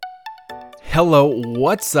Hello,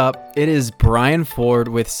 what's up? It is Brian Ford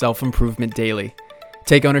with Self Improvement Daily.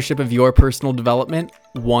 Take ownership of your personal development,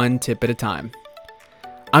 one tip at a time.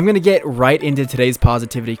 I'm going to get right into today's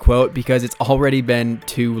positivity quote because it's already been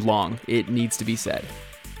too long. It needs to be said.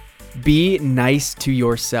 Be nice to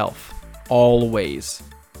yourself, always.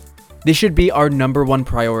 This should be our number one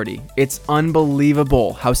priority. It's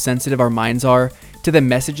unbelievable how sensitive our minds are to the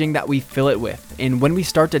messaging that we fill it with. And when we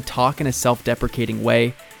start to talk in a self-deprecating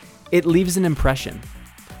way, it leaves an impression.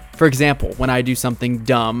 For example, when I do something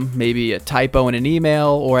dumb, maybe a typo in an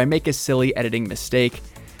email, or I make a silly editing mistake,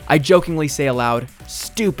 I jokingly say aloud,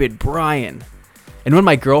 "Stupid Brian." And when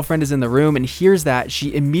my girlfriend is in the room and hears that,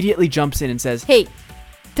 she immediately jumps in and says, "Hey,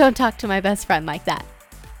 don't talk to my best friend like that."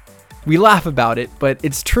 We laugh about it, but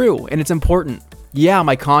it's true and it's important. Yeah,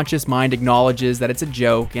 my conscious mind acknowledges that it's a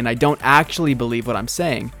joke and I don't actually believe what I'm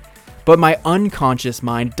saying. But my unconscious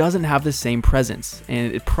mind doesn't have the same presence,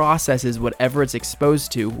 and it processes whatever it's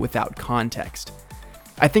exposed to without context.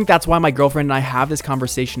 I think that's why my girlfriend and I have this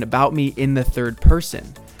conversation about me in the third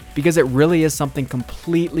person, because it really is something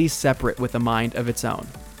completely separate with a mind of its own.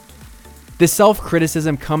 This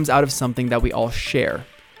self-criticism comes out of something that we all share.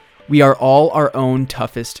 We are all our own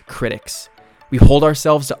toughest critics. We hold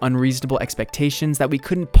ourselves to unreasonable expectations that we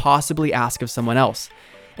couldn't possibly ask of someone else.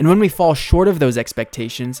 And when we fall short of those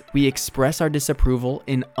expectations, we express our disapproval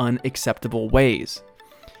in unacceptable ways.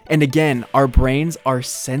 And again, our brains are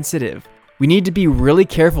sensitive. We need to be really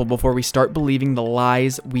careful before we start believing the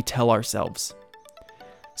lies we tell ourselves.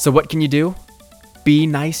 So what can you do? Be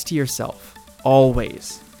nice to yourself,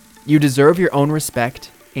 always. You deserve your own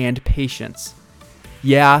respect and patience.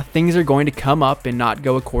 Yeah, things are going to come up and not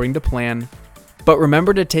go according to plan, but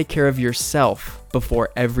remember to take care of yourself before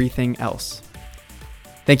everything else.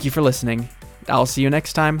 Thank you for listening. I'll see you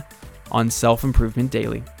next time on Self Improvement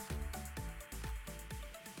Daily.